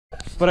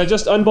but I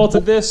just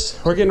unbolted this.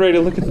 We're getting ready to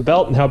look at the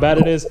belt and how bad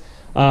it is.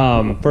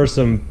 For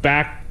some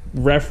back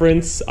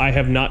reference, I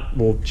have not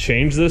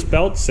changed this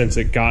belt since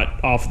it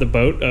got off the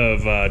boat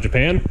of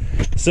Japan.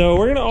 So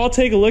we're gonna all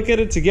take a look at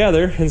it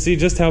together and see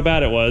just how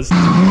bad it was.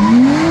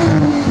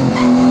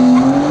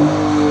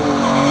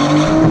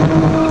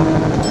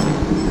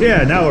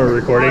 Yeah, now we're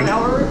recording.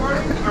 Now we're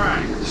recording?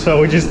 Alright.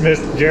 So we just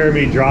missed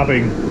Jeremy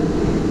dropping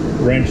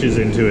wrenches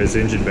into his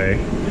engine bay.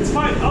 It's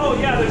fine. Oh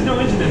yeah, there's no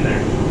engine in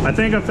there. I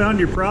think I found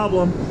your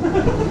problem.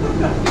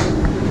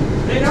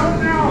 They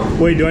don't know.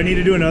 Wait, do I need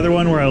to do another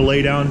one where I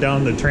lay down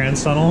the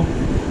trans tunnel?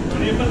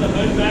 When you put the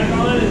hood back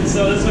on, and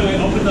so this way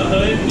we open the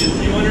hood and get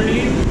fuel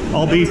underneath.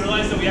 We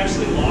realize that we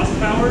actually lost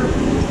power.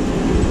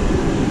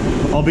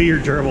 I'll be your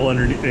gerbil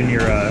in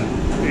your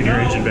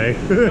engine bay.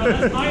 No,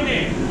 that's my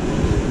name.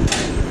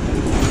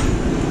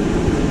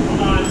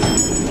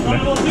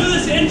 We'll do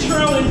this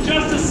intro in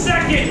just a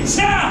second.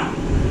 Cha!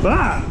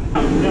 Ah!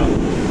 No,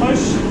 push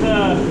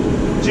the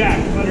jack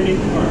underneath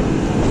the car.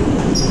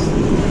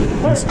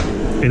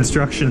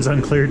 Instructions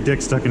unclear,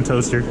 dick stuck in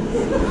toaster.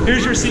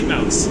 Here's your seat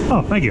mounts.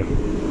 Oh, thank you.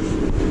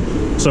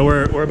 So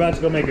we're about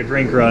to go make a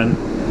drink run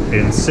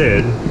in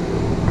Sid.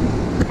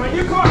 But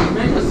your car.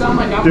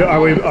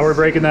 Are we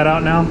breaking that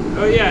out now?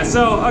 Oh yeah.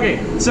 So okay.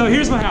 So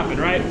here's what happened,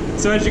 right?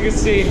 So as you can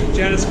see,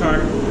 Janet's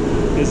car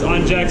is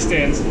on jack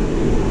stands,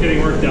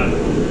 getting work done.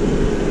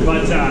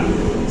 But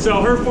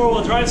so her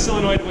four-wheel drive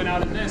solenoid went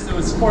out in this. It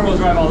was four-wheel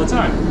drive all the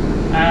time.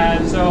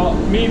 And so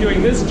me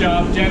doing this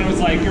job, Janet was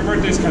like, "Your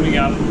birthday's coming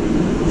up.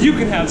 You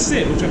can have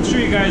Sid," which I'm sure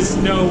you guys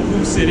know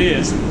who Sid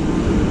is.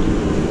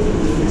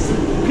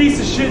 Piece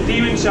of shit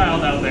demon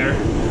child out there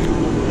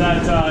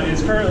that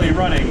is currently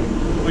running.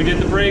 We did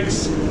the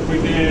brakes, we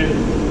did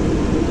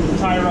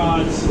tie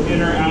rods,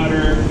 inner,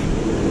 outer,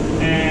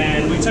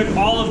 and we took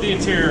all of the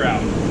interior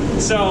out.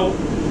 So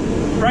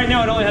right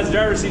now it only has a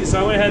driver's seat, so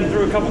I went ahead and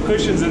threw a couple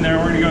cushions in there.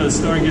 We're gonna go to the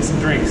store and get some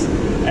drinks.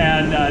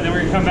 And then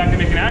we're gonna come back and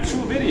make an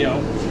actual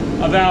video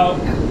about,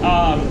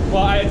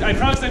 well, I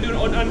promised I'd do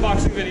an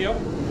unboxing video.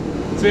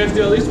 So we have to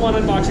do at least one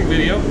unboxing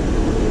video.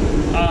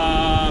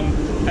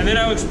 And then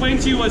I'll explain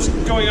to you what's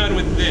going on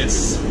with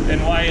this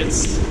and why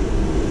it's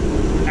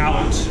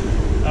out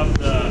of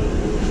the,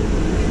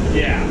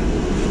 yeah.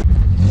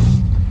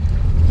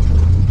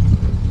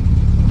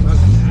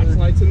 Max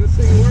lights in this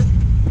thing work?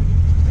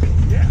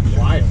 Yeah.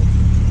 Wild.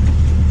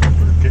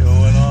 We're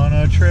going on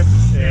a trip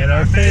in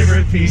our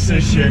favorite piece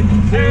of shit.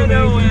 And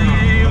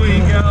away we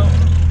go.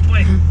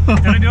 Wait,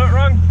 did I do it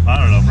wrong? I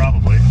don't know,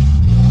 probably.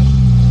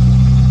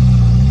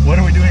 What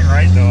are we doing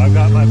right though? I've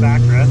got my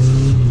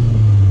backrest.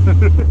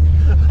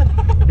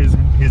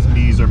 his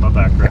knees are my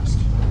backrest.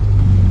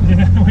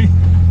 Yeah, wait.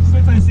 Just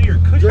wait till I see your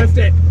cushion. Drift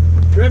it!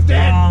 Drift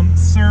it!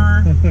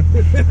 Sir,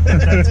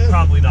 that's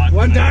probably not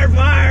One tire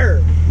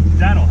fire!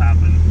 That'll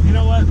happen. You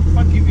know what?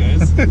 Fuck you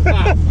guys.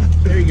 Wow.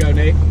 There you go,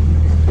 Nate.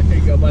 There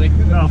you go, buddy.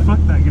 No, fuck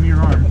that. Give me your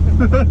arm.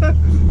 There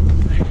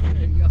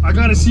you go. I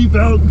got a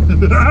seatbelt.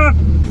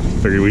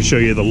 Figured we'd show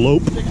you the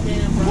lope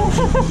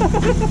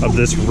of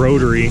this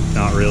rotary.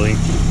 Not really.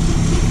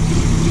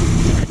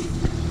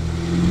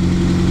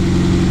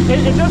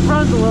 It just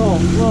runs a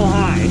little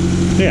high.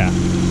 Yeah.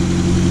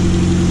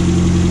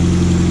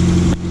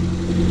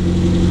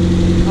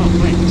 Oh,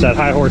 wait. It's that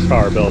high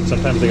horsepower build.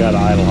 Sometimes they gotta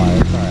idle high.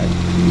 It's alright.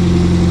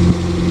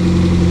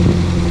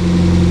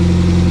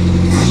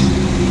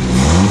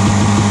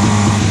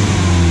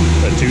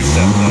 That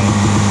two-step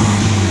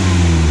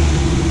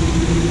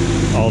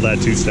though. All that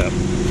two-step.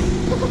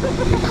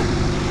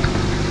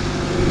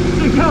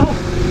 To go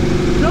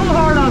so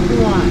hard off the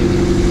line.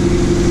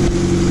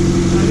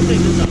 I can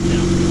take this up now.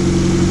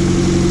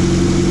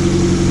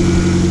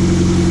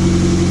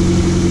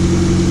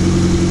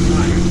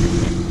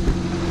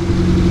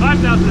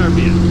 5,000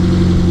 RPM.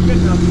 Good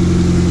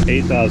enough.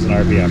 8,000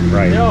 RPM,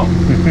 right. No.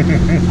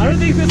 I don't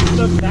think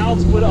the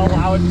valves would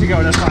allow it to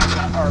go to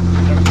 5,000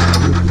 RPM.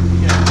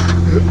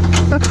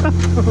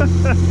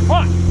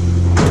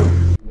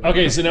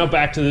 Okay, so now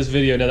back to this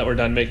video now that we're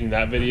done making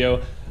that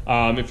video.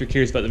 If you're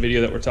curious about the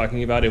video that we're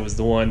talking about, it was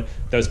the one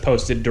that was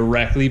posted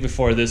directly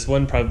before this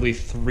one, probably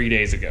 3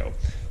 days ago.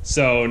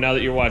 So now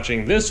that you're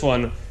watching this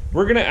one,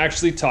 we're gonna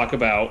actually talk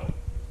about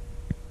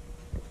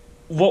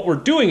what we're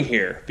doing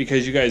here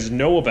because you guys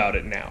know about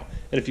it now.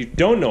 And if you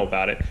don't know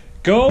about it,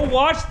 go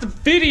watch the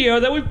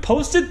video that we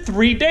posted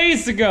 3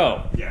 days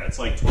ago. Yeah, it's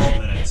like 12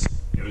 minutes.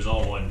 It was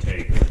all one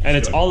take. And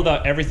it's all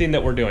about everything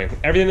that we're doing.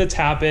 Everything that's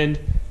happened,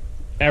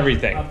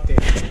 everything.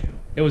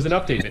 It was an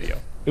update video.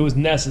 It was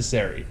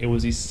necessary. It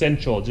was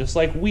essential, just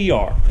like we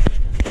are.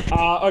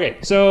 Okay,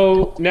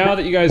 so now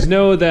that you guys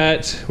know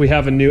that we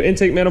have a new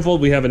intake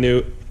manifold, we have a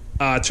new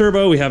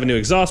turbo, we have a new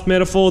exhaust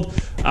manifold,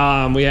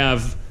 we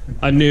have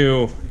a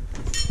new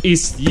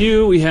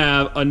ECU, we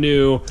have a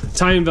new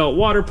timing belt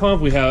water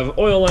pump, we have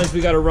oil lines we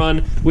got to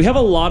run. We have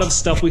a lot of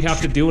stuff we have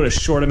to do in a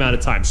short amount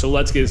of time. So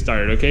let's get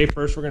started, okay?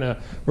 First, we're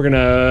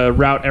gonna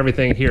route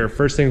everything here.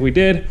 First thing we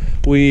did,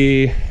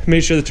 we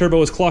made sure the turbo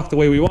was clocked the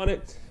way we want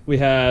it. We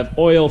have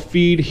oil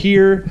feed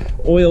here,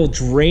 oil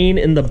drain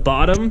in the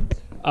bottom.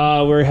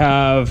 We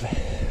have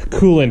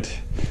coolant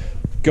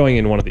going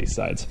in one of these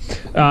sides.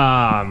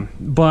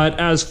 But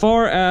as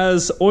far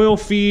as oil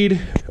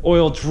feed,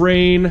 oil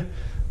drain,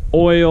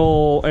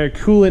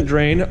 coolant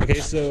drain, okay,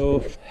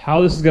 so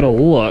how this is gonna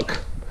look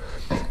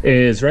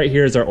is right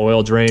here is our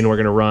oil drain. We're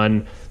gonna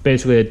run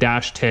basically a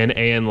 -10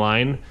 AN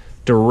line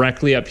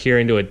directly up here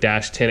into a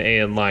 -10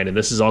 AN line, and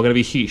this is all gonna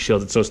be heat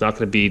shielded, so it's not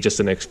gonna be just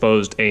an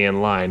exposed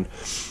AN line.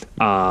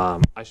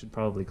 I should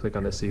probably click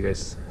on this so you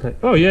guys,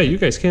 oh yeah, you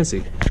guys can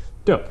see.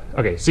 Dope.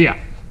 Okay, so yeah,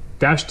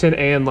 -10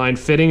 AN line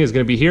fitting is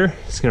gonna be here.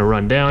 It's gonna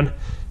run down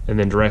and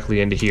then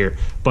directly into here.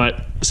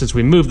 But since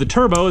we moved the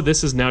turbo,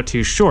 this is now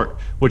too short,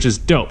 which is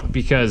dope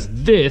because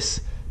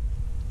this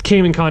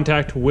came in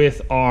contact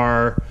with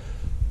our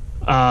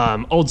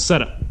old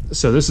setup.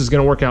 So this is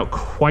gonna work out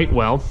quite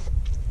well.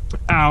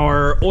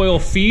 Our oil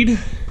feed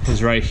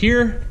is right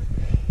here.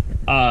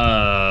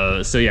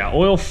 So yeah,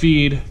 oil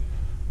feed,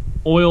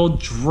 oil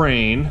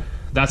drain,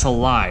 that's a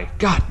lie.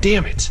 God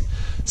damn it.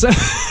 So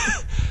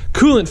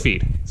coolant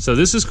feed. So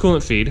this is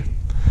coolant feed.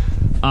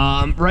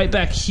 Right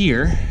back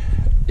here,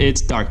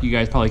 it's dark. You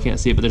guys probably can't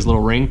see it, but there's a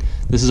little ring.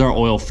 This is our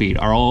oil feed.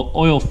 Our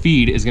oil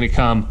feed is gonna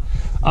come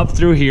up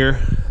through here,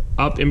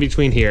 up in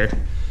between here,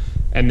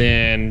 and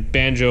then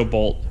banjo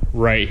bolt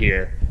right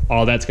here.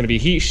 All that's gonna be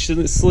heat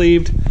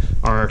sleeved.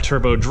 Our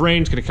turbo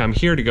drain is gonna come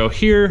here to go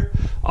here.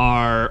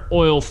 Our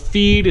oil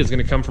feed is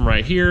gonna come from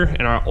right here,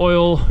 and our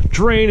oil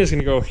drain is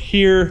gonna go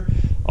here,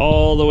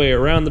 all the way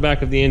around the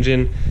back of the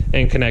engine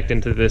and connect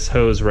into this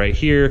hose right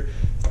here,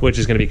 which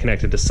is gonna be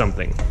connected to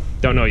something.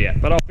 Don't know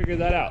yet, but I'll figure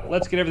that out.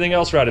 Let's get everything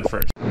else routed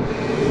first.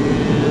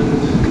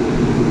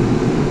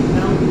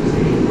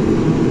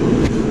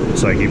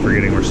 So I keep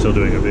forgetting we're still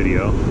doing a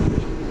video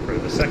for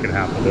the second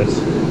half of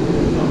this,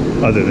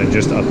 other than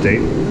just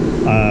update.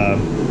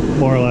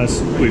 More or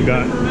less, we've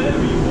got...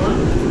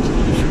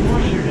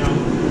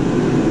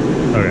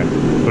 Okay,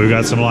 we've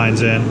got some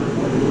lines in.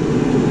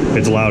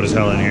 It's loud as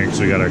hell in here because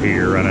we got our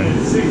heater running.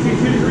 It's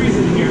 62 degrees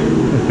in here.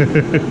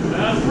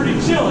 That's pretty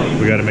chilly.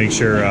 We got to make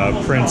sure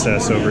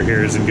Princess over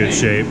here is in good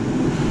shape.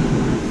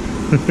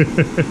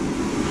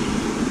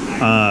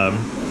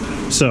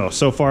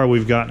 So far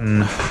we've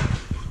gotten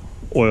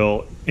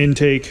oil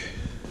intake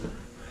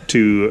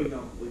to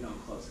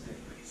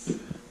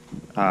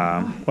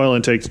oil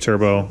intake to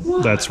turbo.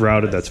 That's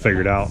routed, that's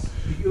figured out,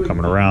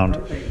 coming around.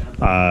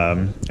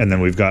 And then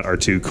we've got our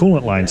two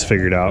coolant lines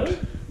figured out,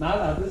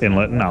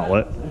 inlet and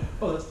outlet.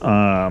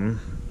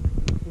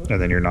 And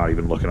then you're not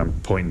even looking, I'm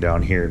pointing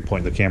down here and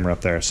pointing the camera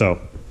up there. So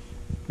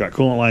we've got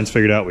coolant lines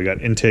figured out, we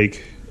got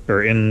intake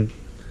or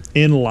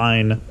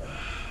inline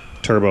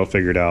turbo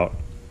figured out,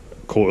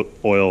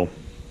 oil,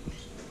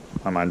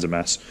 my mind's a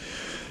mess.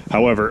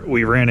 However,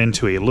 we ran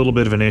into a little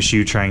bit of an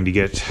issue trying to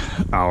get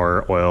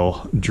our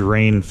oil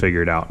drain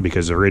figured out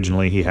because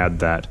originally he had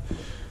that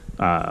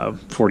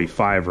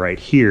 45 right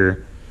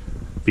here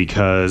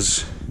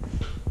because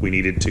we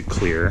needed to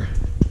clear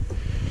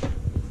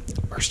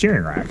our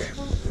steering rack.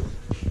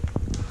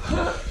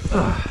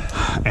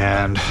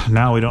 And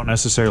now we don't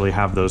necessarily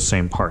have those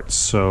same parts,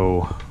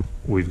 so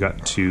we've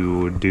got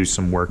to do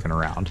some working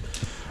around.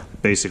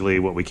 Basically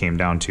what we came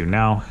down to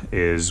now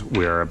is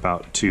we're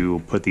about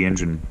to put the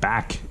engine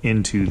back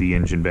into the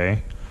engine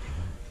bay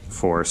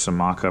for some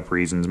mock-up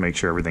reasons, make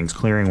sure everything's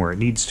clearing where it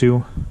needs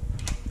to,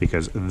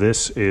 because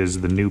this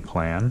is the new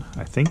plan,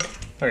 I think.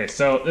 Okay,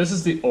 so this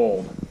is the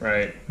old,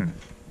 right?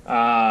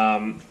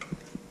 And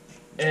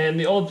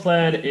the old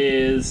plan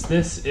is,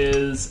 this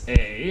is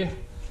a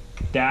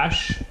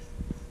 -8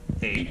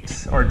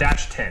 or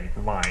 -10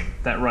 line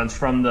that runs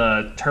from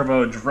the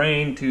turbo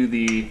drain to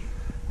the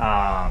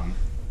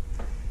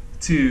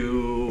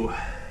to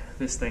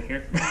this thing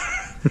here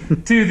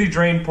to the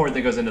drain port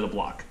that goes into the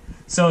block.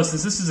 So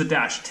since this is a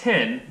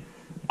 -10,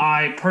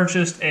 I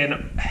purchased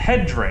a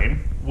head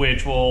drain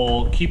which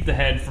will keep the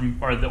head from,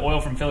 or the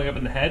oil from filling up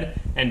in the head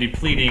and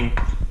depleting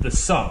the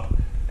sump.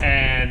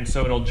 And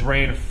so it'll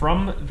drain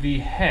from the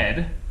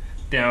head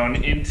down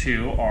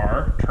into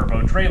our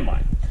turbo drain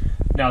line.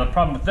 Now the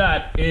problem with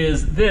that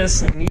is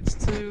this needs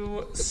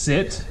to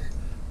sit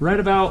right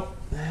about,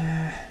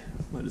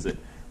 what is it?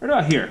 Right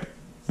about here.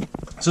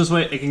 So this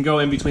way it can go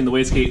in between the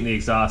wastegate and the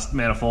exhaust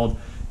manifold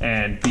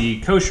and be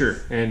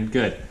kosher and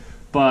good.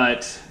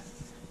 But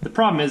the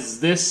problem is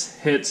this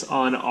hits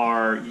on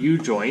our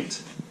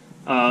U-joint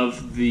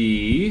of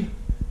the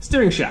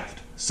steering shaft.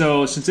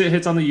 So since it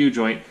hits on the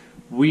U-joint,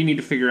 we need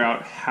to figure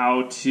out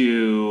how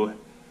to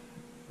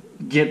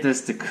get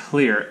this to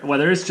clear.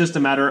 Whether it's just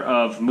a matter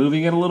of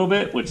moving it a little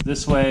bit, which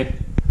this way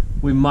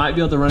we might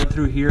be able to run it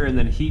through here and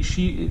then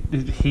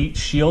heat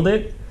shield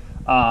it.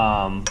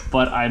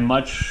 But I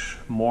much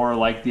more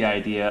like the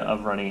idea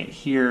of running it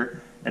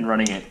here and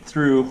running it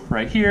through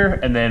right here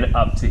and then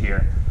up to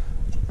here.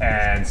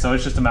 And so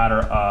it's just a matter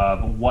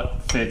of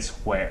what fits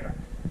where.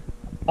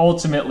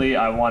 Ultimately,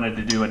 I wanted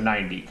to do a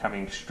 90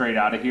 coming straight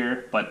out of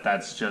here, but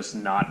that's just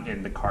not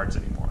in the cards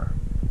anymore.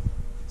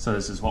 So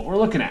this is what we're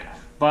looking at.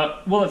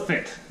 But will it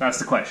fit? That's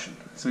the question.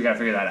 So we gotta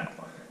figure that out.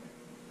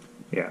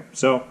 Yeah,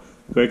 so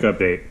quick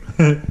update.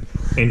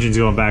 Engine's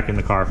going back in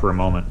the car for a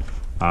moment.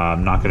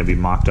 Not going to be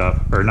mocked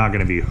up, or not going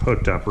to be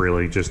hooked up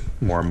really, just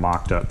more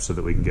mocked up so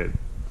that we can get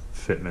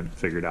fitment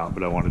figured out.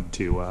 But I wanted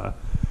to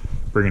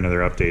bring another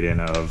update in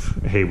of,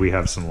 hey, we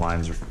have some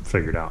lines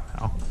figured out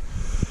now.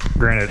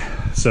 Granted,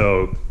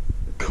 so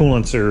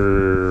coolants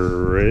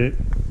are right,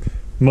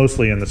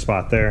 mostly in the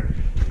spot there.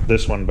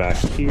 This one back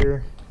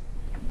here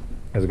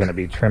is going to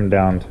be trimmed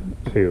down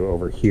to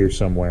over here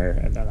somewhere,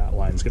 and then that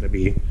line's going to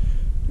be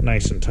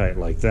nice and tight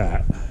like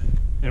that.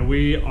 And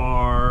we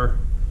are,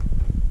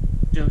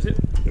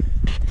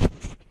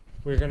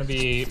 we're going to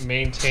be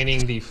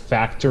maintaining the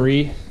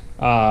factory,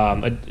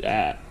 what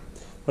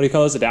do you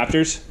call those,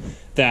 adapters?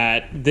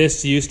 That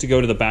this used to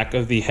go to the back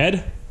of the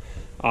head.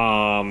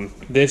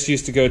 This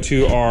used to go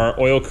to our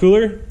oil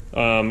cooler,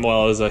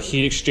 well, as a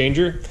heat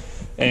exchanger.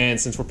 And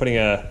since we're putting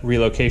a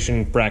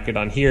relocation bracket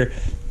on here,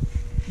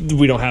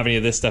 we don't have any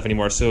of this stuff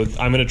anymore. So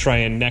I'm going to try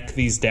and neck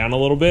these down a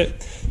little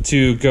bit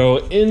to go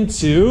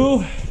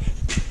into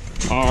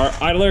our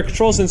idle air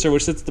control sensor,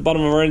 which sits at the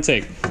bottom of our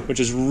intake, which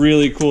is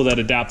really cool. That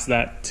adapts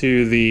that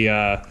to the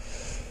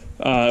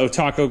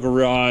Otako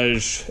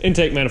Garage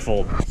intake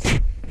manifold.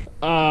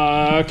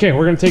 Okay,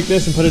 we're going to take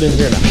this and put it in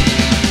here now.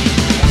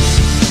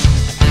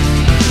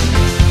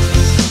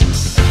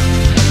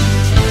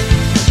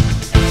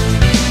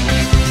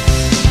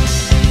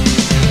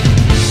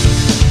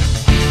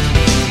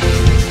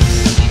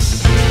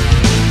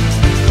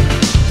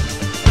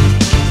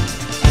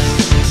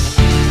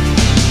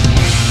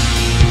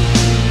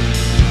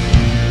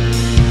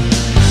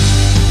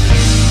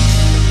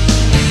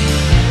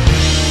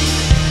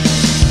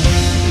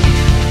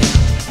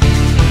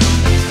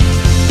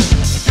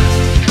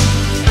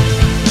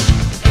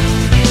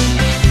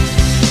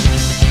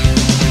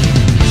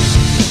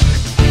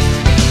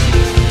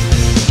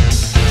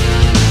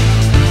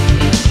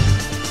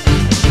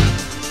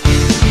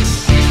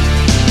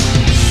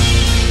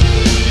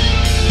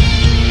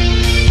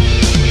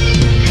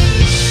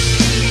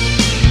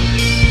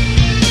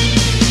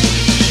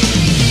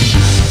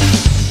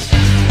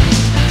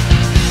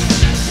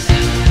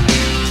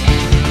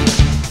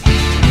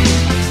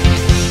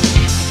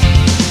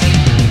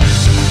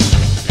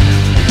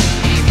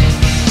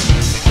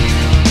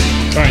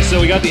 So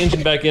we got the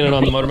engine back in and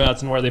on the motor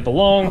mounts and where they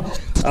belong.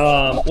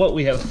 What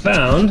we have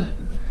found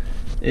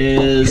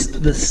is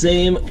the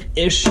same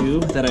issue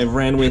that I've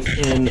ran with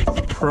in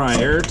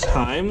prior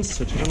times,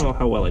 which I don't know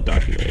how well I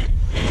documented.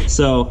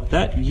 So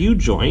that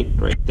U-joint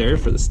right there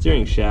for the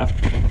steering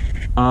shaft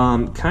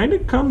kind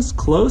of comes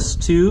close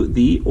to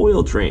the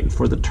oil drain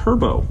for the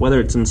turbo. Whether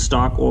it's in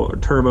stock or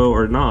turbo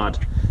or not,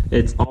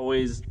 it's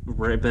always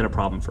been a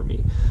problem for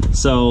me.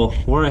 So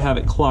where I have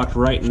it clocked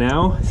right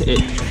now,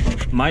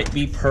 it might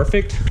be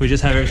perfect. We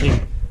just have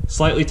everything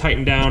slightly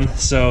tightened down,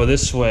 so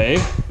this way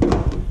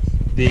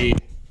the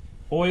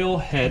oil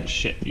head,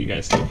 shit, you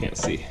guys still can't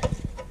see.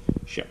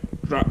 Shit.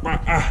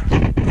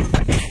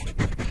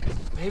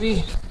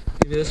 Maybe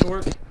this will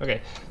work.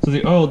 Okay, so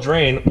the oil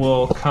drain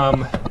will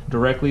come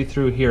directly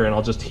through here, and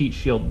I'll just heat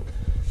shield,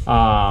 put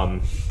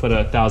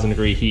a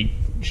 1,000-degree heat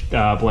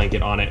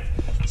blanket on it,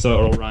 so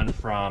it'll run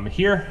from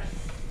here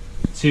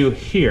to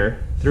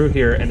here, through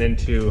here, and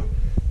into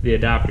the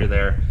adapter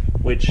there,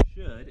 which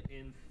should,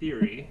 in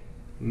theory,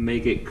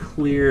 make it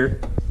clear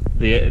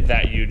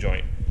that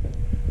U-joint.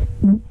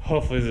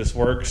 Hopefully this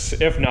works.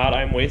 If not,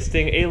 I'm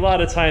wasting a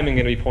lot of time and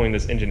going to be pulling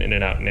this engine in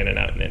and out and in and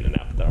out and in and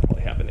out. But that'll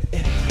probably happen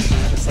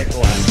just like the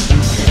last.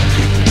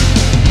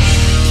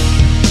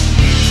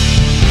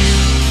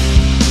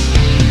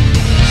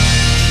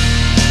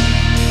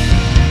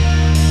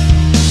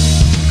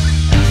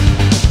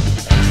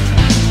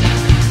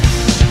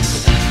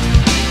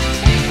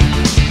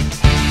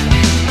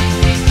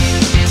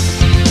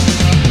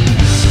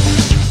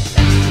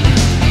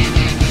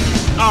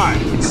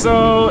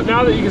 So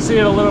now that you can see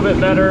it a little bit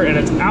better and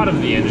it's out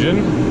of the engine,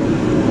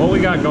 what we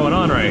got going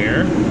on right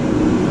here,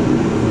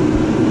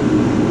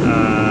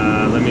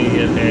 let me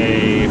get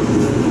a,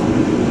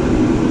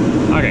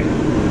 okay,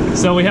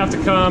 so we have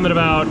to come at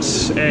about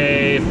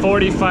a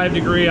 45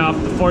 degree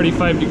off the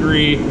 45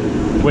 degree,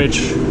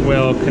 which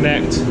will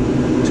connect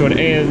to an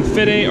AN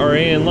fitting or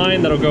AN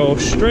line that'll go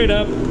straight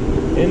up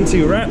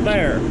into right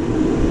there.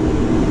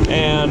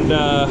 And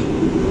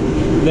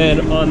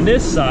then on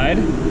this side,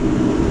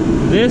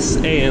 this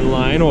AN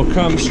line will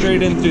come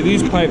straight in through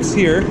these pipes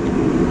here.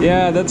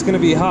 Yeah, that's going to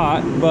be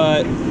hot,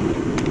 but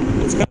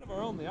it's kind of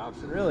our only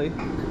option, really.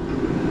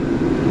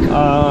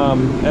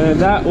 And then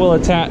that will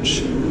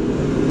attach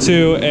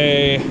to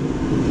a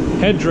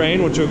head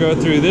drain, which will go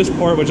through this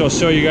port, which I'll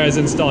show you guys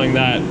installing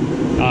that.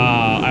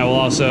 I will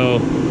also,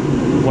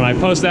 when I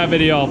post that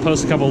video, I'll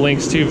post a couple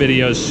links to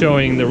videos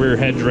showing the rear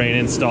head drain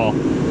install.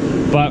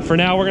 But for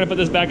now, we're going to put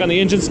this back on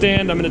the engine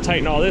stand. I'm going to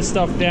tighten all this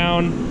stuff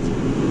down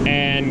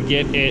and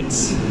get it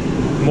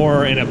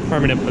more in a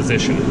permanent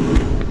position.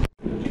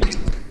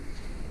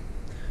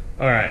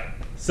 All right,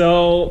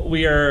 so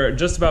we are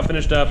just about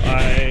finished up.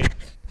 I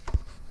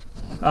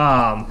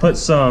put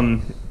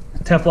some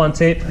Teflon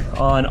tape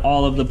on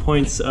all of the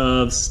points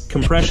of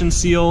compression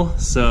seal.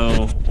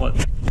 So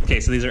what? Okay,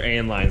 so these are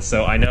AN lines.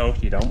 So I know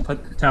you don't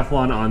put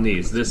Teflon on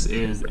these. This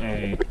is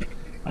a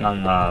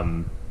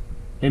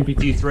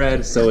MPT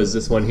thread. So is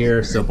this one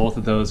here. So both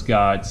of those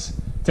got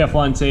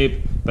Teflon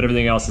tape, but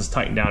everything else is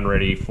tightened down,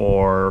 ready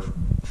for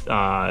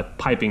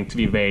piping to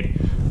be made.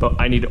 But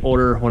I need to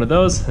order one of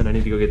those, and I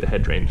need to go get the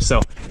head drain.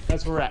 So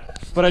that's where we're at.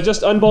 But I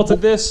just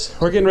unbolted this.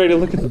 We're getting ready to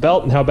look at the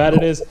belt and how bad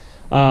it is.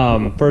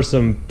 For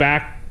some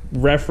back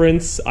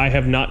reference, I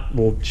have not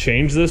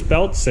changed this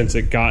belt since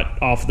it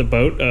got off the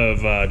boat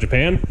of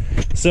Japan.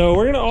 So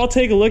we're gonna all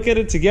take a look at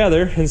it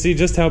together and see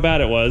just how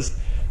bad it was.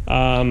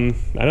 I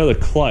know the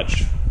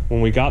clutch,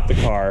 when we got the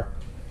car,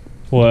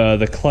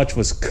 the clutch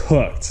was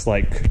cooked,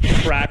 like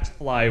cracked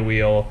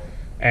flywheel,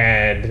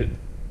 and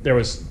there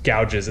was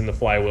gouges in the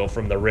flywheel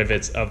from the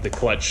rivets of the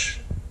clutch,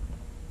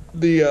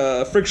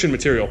 the friction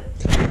material.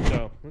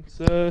 So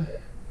let's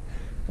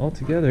all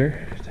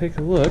together take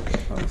a look.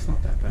 Oh, it's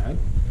not that bad.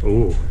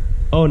 Ooh,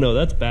 Oh no,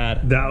 that's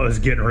bad. that was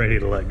getting ready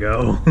to let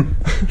go.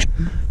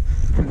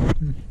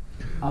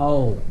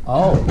 Oh.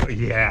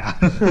 Yeah.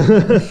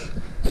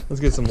 Let's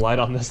get some light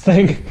on this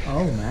thing.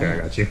 Oh, man. Here, I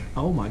got you.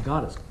 Oh, my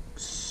God.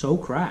 It's so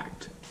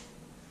cracked.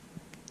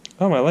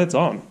 Oh, my light's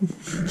on.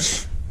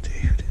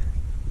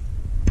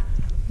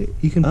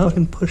 You can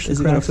fucking push the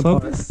cracks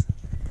apart.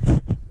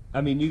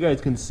 I mean, you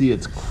guys can see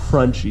it's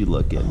crunchy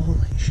looking. Holy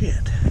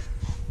shit.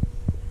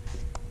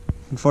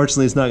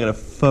 Unfortunately, it's not gonna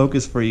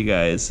focus for you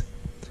guys.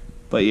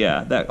 But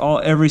yeah,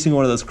 every single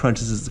one of those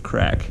crunches is the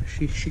crack.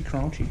 She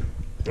crunchy.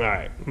 All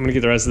right, I'm gonna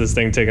get the rest of this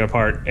thing taken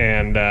apart,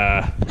 and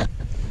yeah,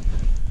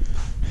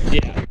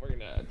 we're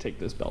gonna take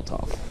this belt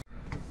off.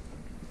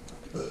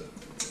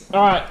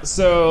 All right,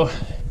 so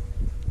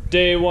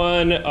day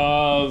one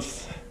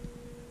of,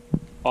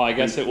 I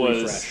guess it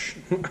was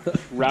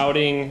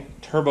routing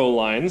turbo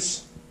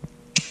lines,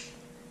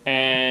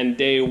 and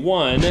day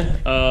one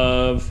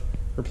of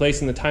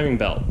replacing the timing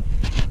belt.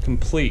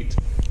 Complete.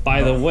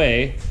 By the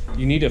way,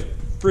 you need a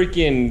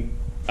freaking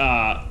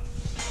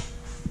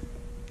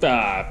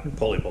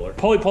Pulley puller.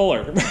 pulley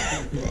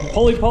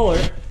puller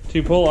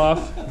to pull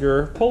off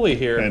your pulley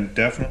here. And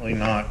definitely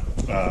not.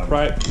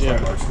 Right? Yeah.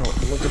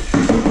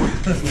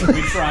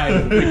 We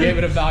tried. We gave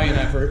it a valiant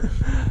effort.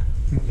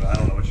 I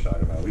don't know what you're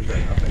talking about. We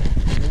tried nothing.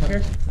 Here,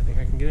 I think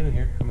I can get in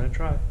here. I'm gonna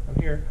try. I'm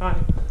here. Hi.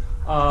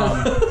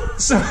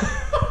 So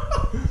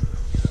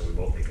We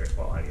both need haircuts.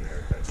 Well, I need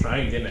haircuts. I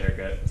ain't getting a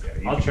haircut.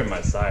 Yeah, you I'll can. trim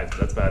my sides, but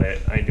that's about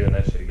it. I ain't doing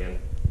that shit again.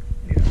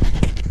 Yeah.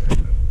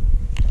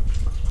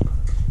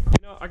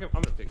 No, I'm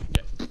gonna fix it.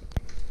 Yeah.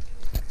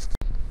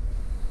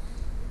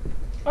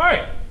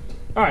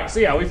 All right. So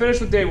yeah, we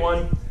finished with day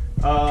one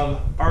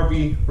of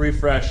RB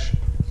refresh.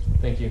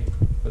 Thank you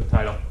for the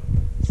title.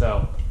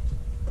 So,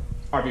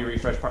 RB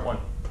refresh part one,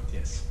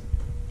 Yes.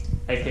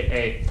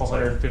 aka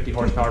 450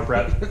 horsepower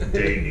prep.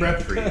 Day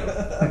three.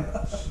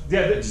 Yeah,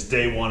 Just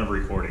day one of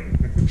recording.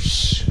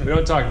 we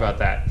don't talk about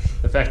that.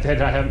 The fact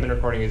that I haven't been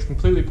recording is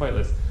completely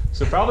pointless.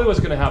 So probably what's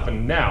going to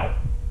happen now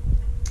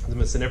is I'm going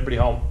to send everybody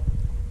home.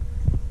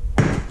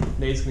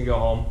 Nate's going to go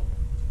home.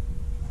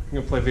 I'm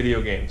going to play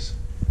video games.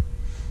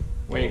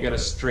 We ain't going to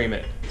stream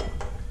it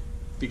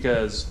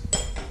because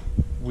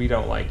we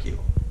don't like you.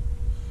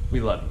 We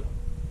love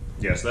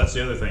you. Yeah, so that's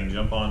the other thing.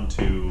 Jump on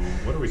to,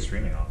 what are we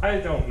streaming on? I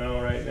don't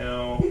know right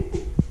now.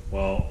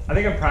 Well, I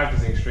think I'm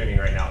practicing streaming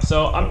right now.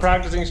 So I'm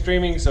practicing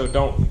streaming, so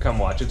don't come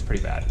watch. It's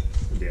pretty bad.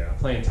 yeah.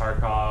 Playing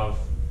Tarkov,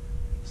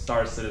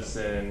 Star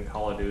Citizen,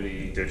 Call of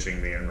Duty.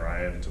 Ditching me and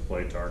Ryan to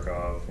play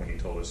Tarkov when he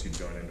told us he'd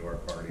join into our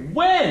party.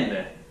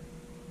 When?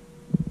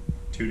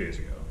 2 days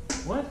ago.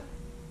 What?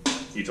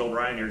 You told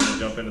Ryan you were going to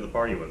jump into the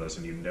party with us,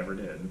 and you never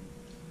did.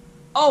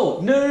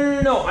 Oh,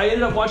 no. I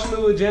ended up watching the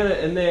movie with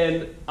Janet, and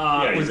then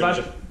Yeah, was you're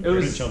about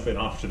going to jump in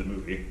off to the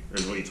movie, or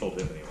is what you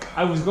told him anyway.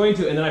 I was going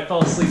to, and then I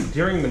fell asleep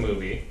during the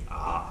movie.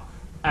 Ah.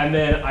 And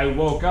then I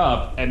woke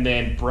up, and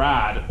then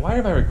Brad, why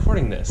am I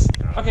recording this?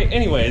 Okay,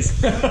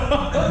 anyways,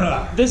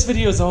 this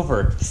video is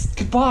over.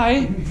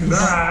 Goodbye.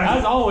 Bye.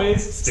 As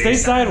always, stay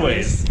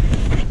sideways.